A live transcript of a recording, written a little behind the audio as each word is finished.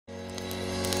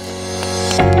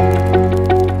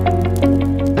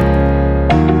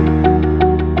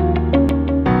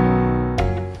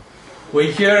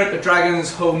We're here at the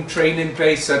Dragons home training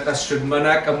base at District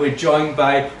and we're joined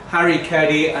by Harry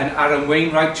Kelly and Aaron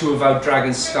Wainwright, two of our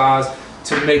Dragons stars,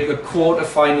 to make the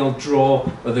quarter-final draw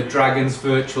of the Dragons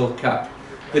Virtual Cup.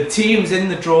 The teams in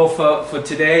the draw for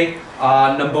today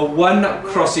are number 1,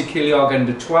 Crossy Killiog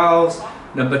under 12s,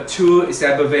 number 2 is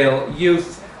Ebervale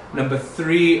Youth, number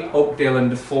 3 Oakdale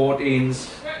under 14s,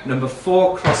 number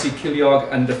 4 Crossy Killiog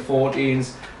under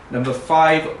 14s, number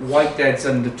 5 Whiteheads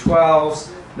under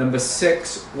 12s, number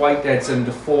 6 Whiteheads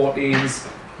under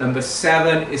 14s, number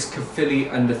 7 is Caerphilly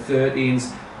under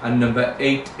 13s, and number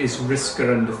 8 is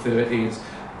Risca under 13s.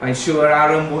 I'm sure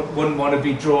Aaron wouldn't want to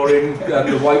be drawing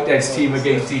the Whiteheads team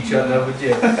against each other, would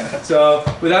you? So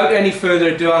without any further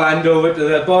ado, I'll hand over to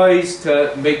the boys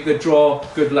to make the draw.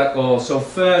 Good luck all. So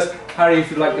first, Harry, if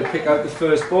you'd like to pick out the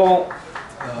first ball.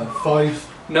 5.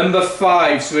 Number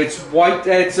 5, so it's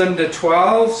Whiteheads under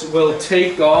 12s will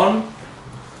take on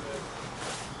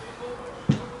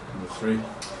Number 3.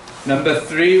 Number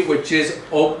 3, which is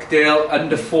Oakdale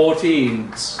under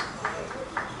 14s.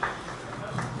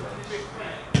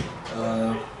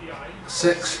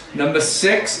 6. Number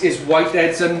 6 is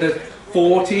Whiteheads under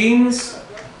 14s.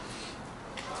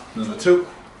 Number 2.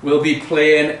 We'll be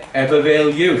playing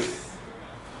Ebervale Youth.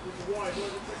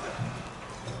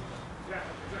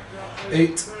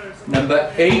 8.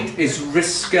 Number 8 is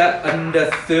Risca under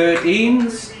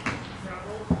 13s.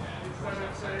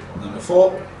 Number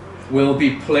 4. We'll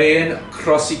be playing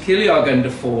Crossy Killiog under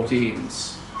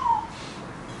 14s.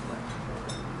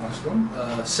 Last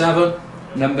one. 7.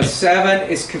 Number 7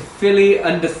 is Caerphilly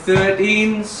under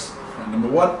 13s. And number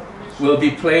 1. We'll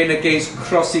be playing against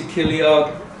Crossy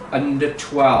Killiog under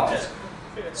 12s.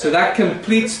 So that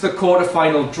completes the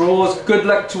quarter-final draws. Good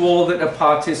luck to all that are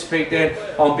participating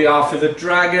on behalf of the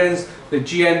Dragons, the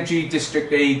GMG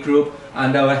District A group,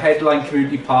 and our headline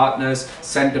community partners,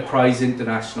 Centerprise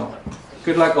International.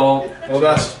 Good luck all. All the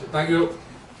best. Thank you.